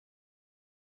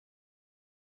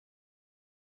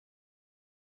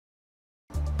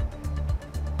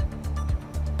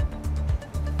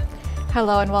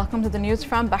Hello and welcome to the news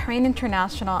from Bahrain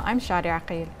International. I'm Shadi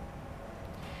Aqil.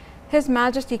 His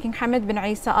Majesty King Hamad bin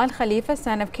Isa Al Khalifa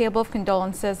sent a cable of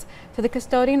condolences to the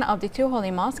custodian of the two holy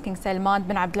mosques, King Salman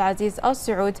bin Abdulaziz Al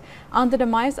Saud, on the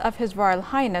demise of His Royal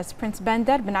Highness Prince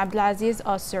Bandar bin Abdulaziz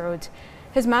Al Saud.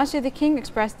 His Majesty the King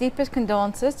expressed deepest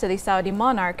condolences to the Saudi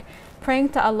monarch, praying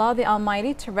to Allah the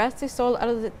Almighty to rest the soul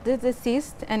of the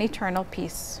deceased in eternal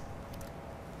peace.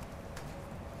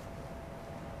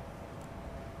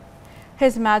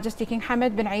 His Majesty King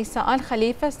Hamad bin Isa Al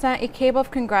Khalifa sent a cable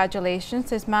of congratulations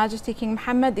to His Majesty King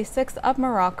Mohammed VI of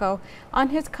Morocco on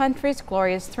his country's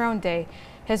glorious throne day.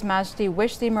 His Majesty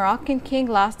wished the Moroccan king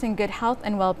lasting good health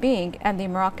and well-being, and the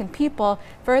Moroccan people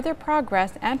further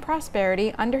progress and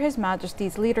prosperity under His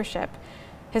Majesty's leadership.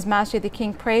 His Majesty the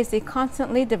King praised the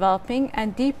constantly developing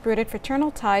and deep-rooted fraternal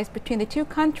ties between the two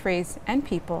countries and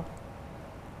people.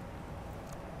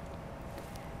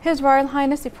 His Royal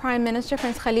Highness the Prime Minister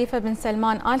Prince Khalifa bin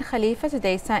Salman Al Khalifa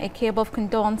today sent a cable of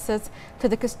condolences to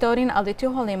the custodian of the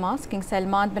two holy mosques, King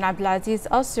Salman bin Abdulaziz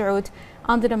Al Saud,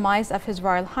 on the demise of His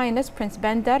Royal Highness Prince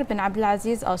Bandar bin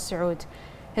Abdulaziz Al Saud.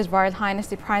 His Royal Highness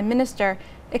the Prime Minister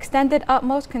extended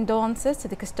utmost condolences to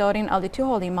the custodian of the two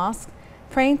holy mosques,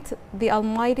 praying to the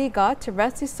Almighty God to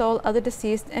rest the soul of the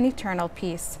deceased in eternal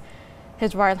peace.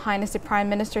 His Royal Highness the Prime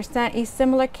Minister sent a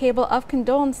similar cable of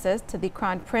condolences to the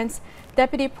Crown Prince,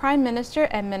 Deputy Prime Minister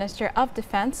and Minister of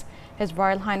Defense, His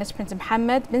Royal Highness Prince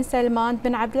Mohammed bin Salman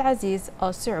bin Abdulaziz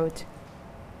Al Saud.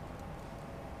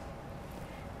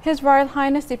 His Royal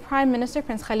Highness the Prime Minister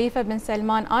Prince Khalifa bin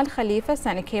Salman Al Khalifa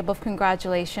sent a cable of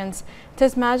congratulations to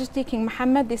His Majesty King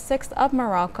Mohammed VI of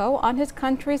Morocco on his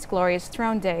country's glorious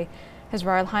throne day. His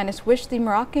Royal Highness wished the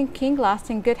Moroccan king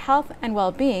lasting good health and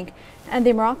well-being, and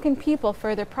the Moroccan people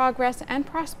further progress and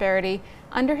prosperity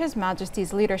under His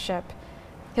Majesty's leadership.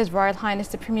 His Royal Highness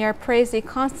the Premier praised the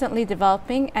constantly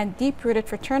developing and deep-rooted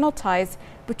fraternal ties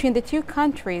between the two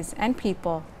countries and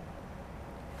people.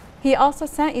 He also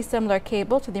sent a similar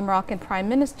cable to the Moroccan Prime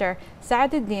Minister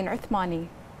Saad ad-Din Uthmani.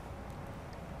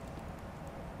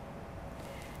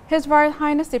 His Royal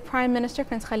Highness the Prime Minister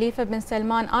Prince Khalifa bin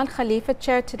Salman Al Khalifa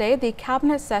chaired today the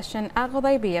Cabinet session at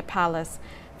Ghudaybiyah Palace.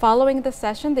 Following the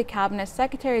session, the Cabinet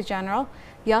Secretary General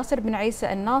Yasser bin Isa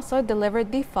Al Nasser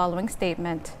delivered the following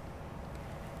statement.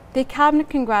 The Cabinet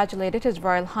congratulated His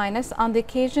Royal Highness on the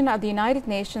occasion of the United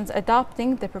Nations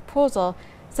adopting the proposal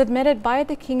submitted by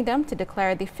the Kingdom to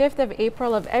declare the 5th of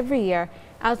April of every year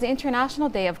as the International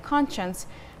Day of Conscience,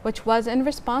 which was in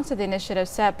response to the initiative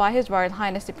set by His Royal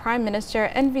Highness the Prime Minister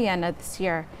in Vienna this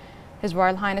year. His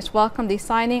Royal Highness welcomed the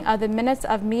signing of the minutes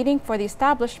of meeting for the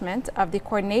establishment of the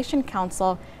Coordination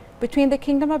Council between the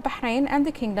Kingdom of Bahrain and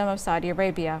the Kingdom of Saudi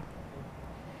Arabia.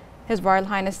 His Royal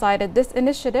Highness cited this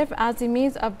initiative as a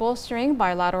means of bolstering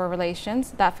bilateral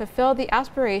relations that fulfill the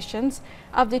aspirations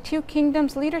of the two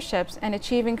kingdoms' leaderships in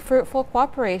achieving fruitful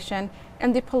cooperation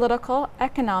in the political,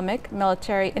 economic,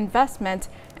 military, investment,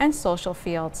 and social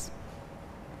fields.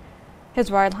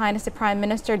 His Royal Highness the Prime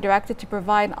Minister directed to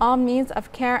provide all means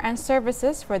of care and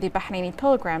services for the Bahraini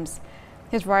pilgrims.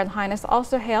 His Royal Highness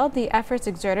also hailed the efforts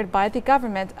exerted by the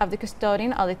government of the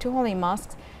custodian of the two holy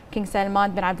mosques, King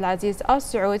Salman bin Abdulaziz Al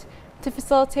Saud, to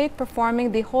facilitate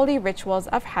performing the holy rituals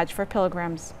of Hajj for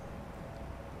pilgrims.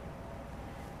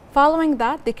 Following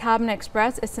that, the Cabinet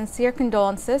expressed its sincere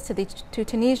condolences to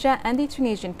Tunisia and the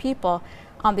Tunisian people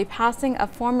on the passing of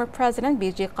former President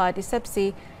Biji Qadi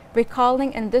Sebsi,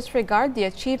 recalling in this regard the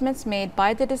achievements made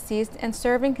by the deceased in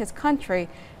serving his country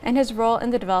and his role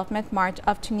in the development march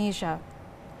of Tunisia.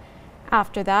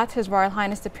 After that, His Royal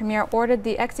Highness the Premier ordered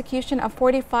the execution of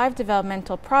 45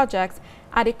 developmental projects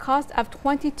at a cost of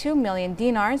 22 million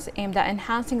dinars aimed at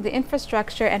enhancing the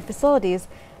infrastructure and facilities,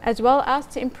 as well as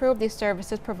to improve the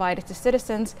services provided to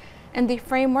citizens in the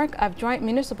framework of joint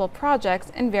municipal projects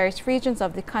in various regions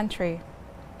of the country.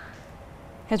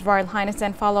 His Royal Highness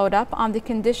then followed up on the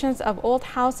conditions of old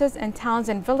houses in towns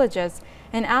and villages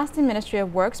and asked the Ministry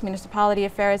of Works, Municipality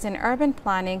Affairs and Urban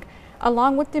Planning,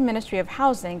 along with the Ministry of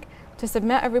Housing, to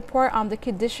submit a report on the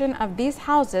condition of these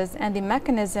houses and the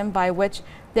mechanism by which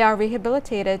they are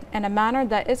rehabilitated in a manner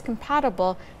that is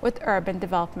compatible with urban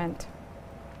development.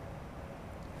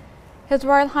 His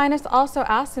Royal Highness also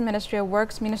asked the Ministry of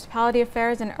Works, Municipality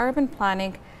Affairs and Urban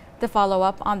Planning to follow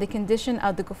up on the condition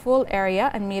of the Guful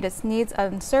area and meet its needs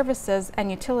and services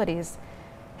and utilities.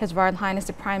 His Royal Highness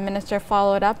the Prime Minister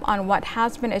followed up on what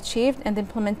has been achieved in the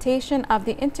implementation of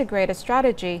the integrated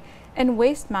strategy in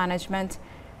waste management,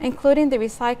 including the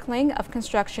recycling of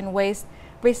construction waste,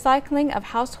 recycling of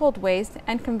household waste,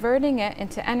 and converting it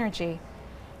into energy.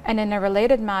 And in a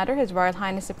related matter, His Royal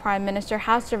Highness the Prime Minister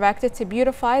has directed to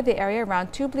beautify the area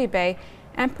around Tubli Bay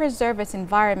and preserve its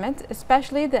environment,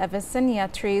 especially the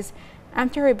Avicennia trees,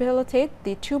 and to rehabilitate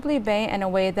the Tubli Bay in a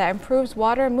way that improves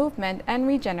water movement and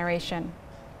regeneration.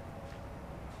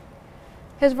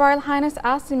 His Royal Highness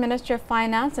asked the Minister of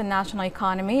Finance and National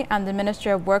Economy and the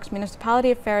Minister of Works, Municipality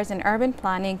Affairs and Urban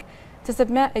Planning to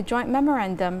submit a joint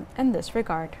memorandum in this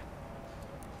regard.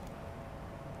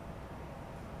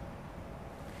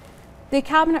 The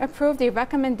Cabinet approved the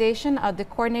recommendation of the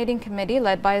Coordinating Committee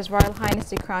led by His Royal Highness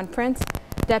the Crown Prince,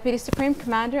 Deputy Supreme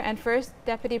Commander and First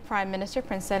Deputy Prime Minister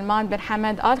Prince Salman bin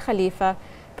Hamad Al Khalifa,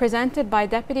 presented by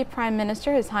Deputy Prime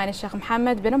Minister His Highness Sheikh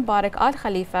Mohammed bin Mubarak Al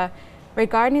Khalifa,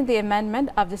 regarding the amendment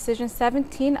of Decision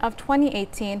 17 of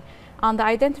 2018 on the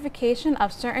identification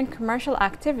of certain commercial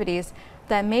activities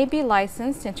that may be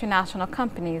licensed to international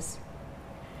companies.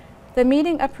 The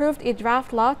meeting approved a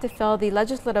draft law to fill the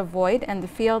legislative void in the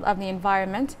field of the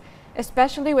environment,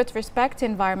 especially with respect to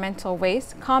environmental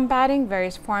waste, combating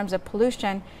various forms of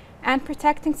pollution, and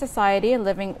protecting society and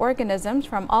living organisms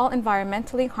from all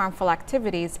environmentally harmful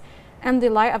activities, in the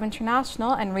light of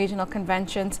international and regional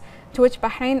conventions to which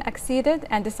Bahrain acceded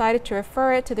and decided to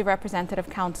refer it to the Representative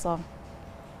Council.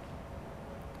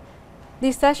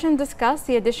 The session discussed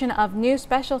the addition of new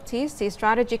specialties to the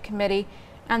Strategy Committee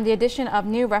and the addition of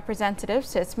new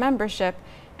representatives to its membership,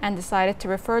 and decided to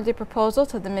refer the proposal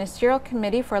to the Ministerial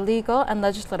Committee for Legal and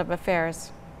Legislative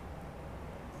Affairs.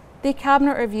 The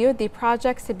Cabinet reviewed the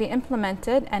projects to be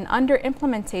implemented and under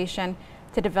implementation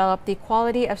to develop the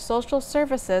quality of social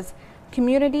services,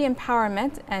 community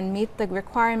empowerment, and meet the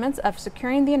requirements of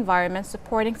securing the environment,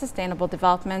 supporting sustainable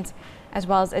development, as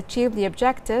well as achieve the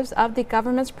objectives of the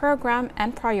government's program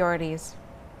and priorities.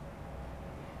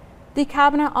 The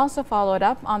Cabinet also followed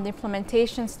up on the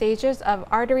implementation stages of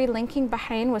artery linking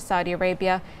Bahrain with Saudi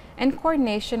Arabia in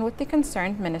coordination with the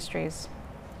concerned ministries.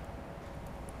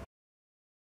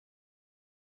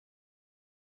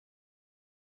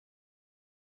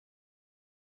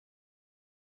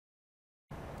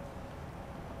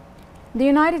 The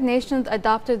United Nations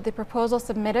adopted the proposal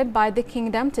submitted by the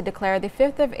Kingdom to declare the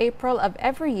 5th of April of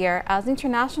every year as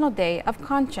International Day of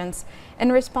Conscience in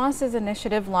response to the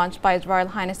initiative launched by His Royal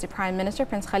Highness the Prime Minister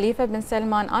Prince Khalifa bin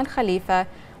Salman Al Khalifa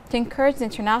to encourage the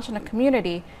international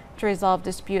community to resolve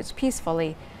disputes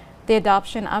peacefully. The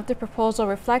adoption of the proposal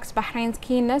reflects Bahrain's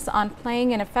keenness on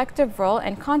playing an effective role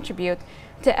and contribute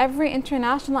to every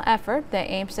international effort that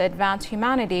aims to advance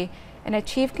humanity and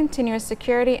achieve continuous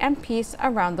security and peace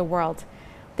around the world.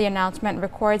 The announcement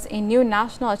records a new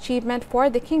national achievement for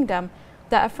the Kingdom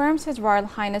that affirms His Royal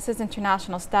Highness's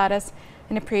international status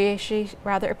and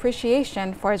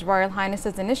appreciation for His Royal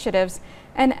Highness's initiatives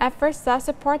and efforts that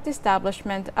support the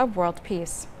establishment of world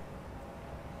peace.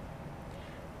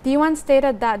 The UN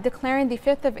stated that declaring the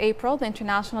 5th of April the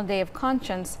International Day of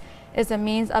Conscience is a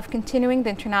means of continuing the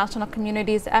international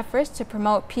community's efforts to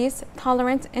promote peace,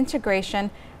 tolerance, integration,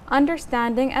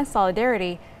 understanding, and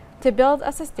solidarity to build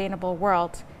a sustainable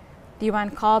world. The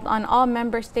UN called on all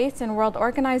member states and world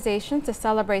organizations to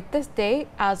celebrate this day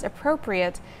as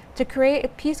appropriate to create a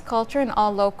peace culture in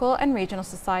all local and regional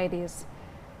societies.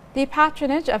 The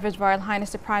patronage of His Royal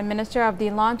Highness the Prime Minister of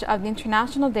the launch of the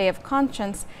International Day of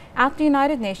Conscience at the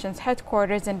United Nations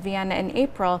headquarters in Vienna in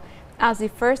April as the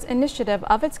first initiative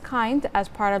of its kind as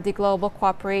part of the global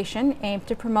cooperation aimed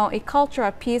to promote a culture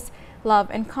of peace, love,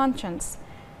 and conscience.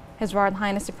 His Royal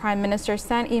Highness the Prime Minister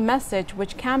sent a message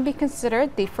which can be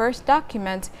considered the first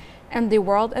document in the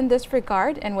world in this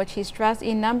regard, in which he stressed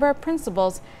a number of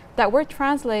principles that were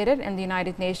translated in the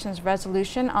United Nations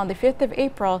resolution on the 5th of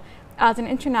April as an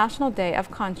International Day of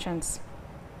Conscience.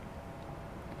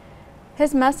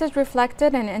 His message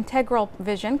reflected an integral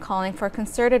vision calling for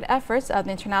concerted efforts of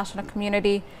the international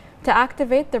community to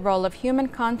activate the role of human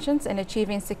conscience in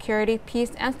achieving security,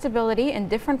 peace, and stability in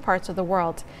different parts of the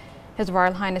world. His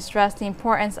Royal Highness stressed the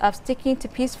importance of sticking to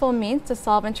peaceful means to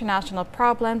solve international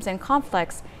problems and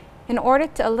conflicts in order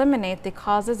to eliminate the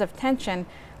causes of tension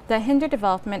that hinder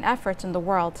development efforts in the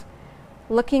world.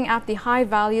 Looking at the high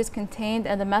values contained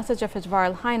in the message of His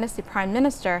Royal Highness the Prime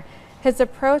Minister, his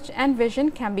approach and vision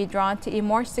can be drawn to a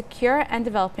more secure and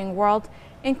developing world,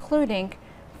 including: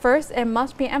 first, it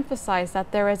must be emphasized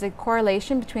that there is a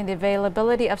correlation between the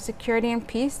availability of security and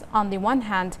peace on the one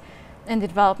hand and the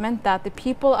development that the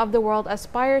people of the world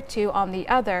aspire to on the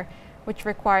other, which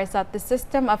requires that the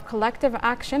system of collective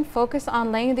action focus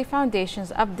on laying the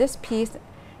foundations of this peace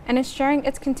and ensuring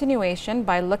its continuation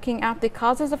by looking at the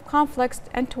causes of conflicts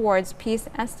and towards peace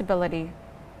and stability.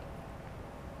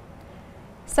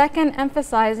 Second,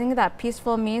 emphasizing that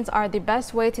peaceful means are the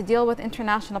best way to deal with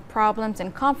international problems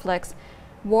and conflicts.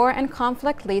 War and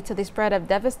conflict lead to the spread of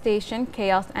devastation,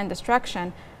 chaos, and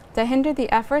destruction, that hinder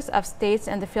the efforts of states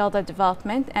in the field of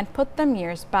development and put them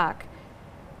years back.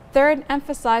 Third,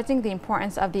 emphasizing the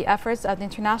importance of the efforts of the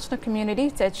international community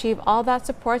to achieve all that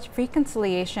supports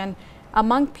reconciliation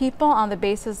among people on the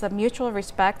basis of mutual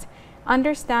respect,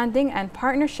 understanding, and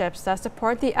partnerships that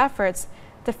support the efforts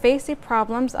to face the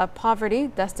problems of poverty,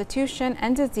 destitution,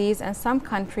 and disease in some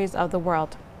countries of the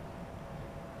world.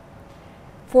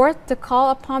 Fourth, to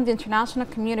call upon the international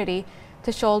community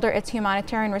to shoulder its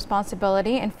humanitarian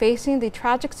responsibility in facing the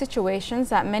tragic situations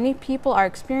that many people are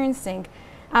experiencing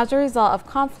as a result of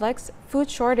conflicts, food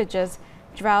shortages,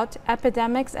 drought,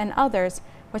 epidemics, and others,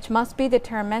 which must be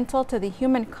detrimental to the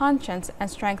human conscience and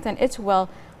strengthen its will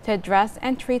to address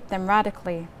and treat them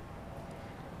radically.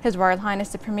 His Royal Highness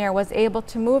the Premier was able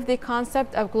to move the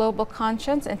concept of global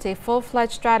conscience into a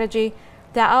full-fledged strategy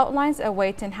that outlines a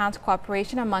way to enhance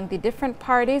cooperation among the different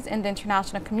parties in the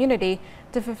international community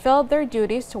to fulfill their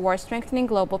duties towards strengthening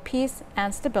global peace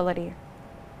and stability.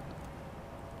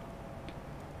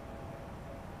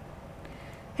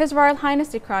 His Royal Highness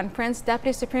the Crown Prince,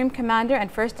 Deputy Supreme Commander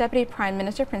and First Deputy Prime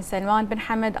Minister Prince Salman bin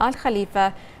Hamad Al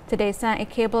Khalifa today sent a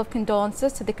cable of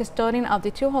condolences to the custodian of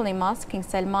the two holy mosques, King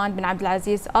Salman bin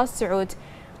Abdulaziz Al Saud,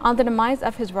 on the demise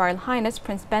of His Royal Highness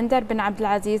Prince Bandar bin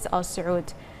Abdulaziz Al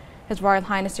Saud. His Royal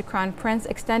Highness the Crown Prince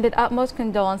extended utmost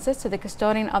condolences to the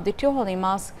custodian of the two holy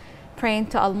mosques, praying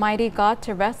to Almighty God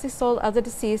to rest the soul of the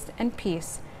deceased in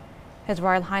peace. His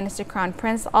Royal Highness the Crown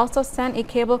Prince also sent a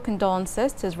cable of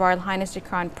condolences to His Royal Highness the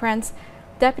Crown Prince,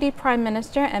 Deputy Prime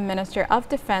Minister and Minister of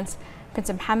Defense, Prince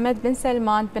Mohammed bin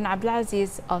Salman bin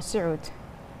Abdulaziz Al Saud.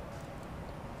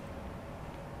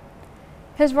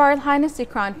 His Royal Highness the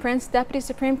Crown Prince, Deputy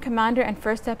Supreme Commander and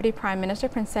First Deputy Prime Minister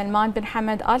Prince Salman bin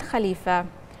Hamad Al Khalifa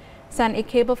sent a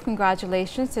cable of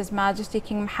congratulations to His Majesty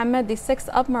King Mohammed VI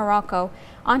of Morocco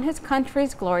on his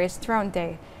country's glorious throne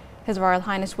day. His Royal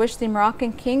Highness wished the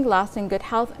Moroccan King lasting good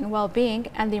health and well-being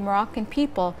and the Moroccan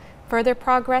people further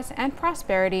progress and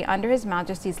prosperity under His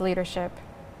Majesty's leadership.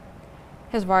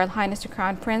 His Royal Highness the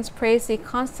Crown Prince praised the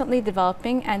constantly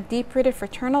developing and deep-rooted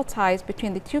fraternal ties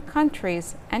between the two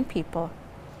countries and people.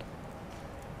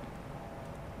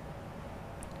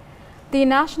 The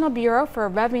National Bureau for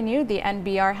Revenue, the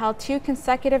NBR, held 2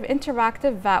 consecutive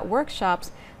interactive VAT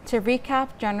workshops to recap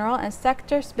general and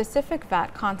sector-specific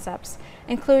VAT concepts,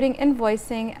 including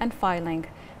invoicing and filing.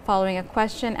 Following a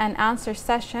question and answer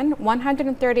session,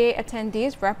 138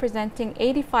 attendees representing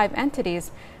 85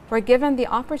 entities were given the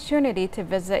opportunity to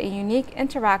visit a unique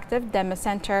interactive demo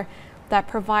center that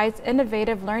provides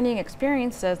innovative learning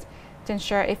experiences to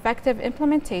ensure effective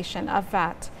implementation of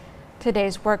VAT.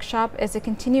 Today's workshop is a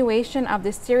continuation of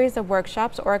the series of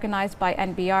workshops organized by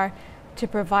NBR to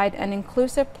provide an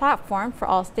inclusive platform for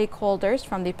all stakeholders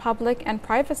from the public and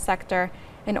private sector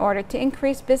in order to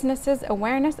increase businesses'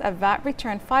 awareness of VAT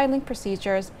return filing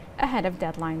procedures ahead of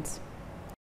deadlines.